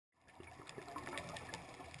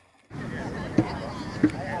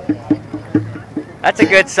That's a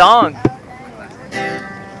good song.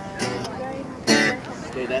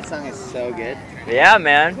 Dude, that song is so good. Yeah,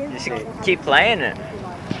 man. You should keep playing it.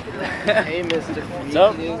 Hey, Mr. What's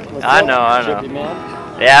up? I know. Trippy, man.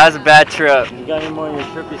 Yeah, that was a bad trip. You got any more of your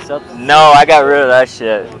trippy substances? No, I got rid of that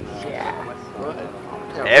shit.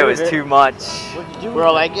 It was too much. What'd you do? We're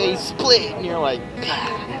all like, hey, split, and you're like,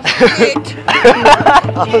 I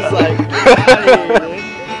I was like,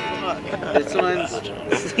 this one's,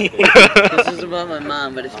 this is about my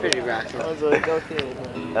mom, but it's pretty rocky. I was like, okay.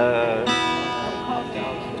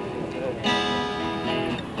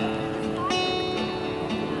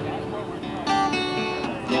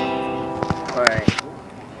 Alright.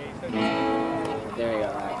 There you go.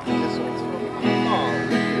 This one's for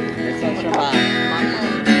This one's for Mom.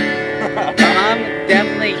 My mom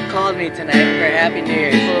definitely called me tonight for Happy New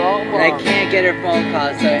Year's. And I can't get her phone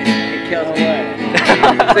call, so it kills me.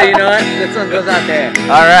 So you know what? This one goes out there.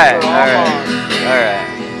 Alright.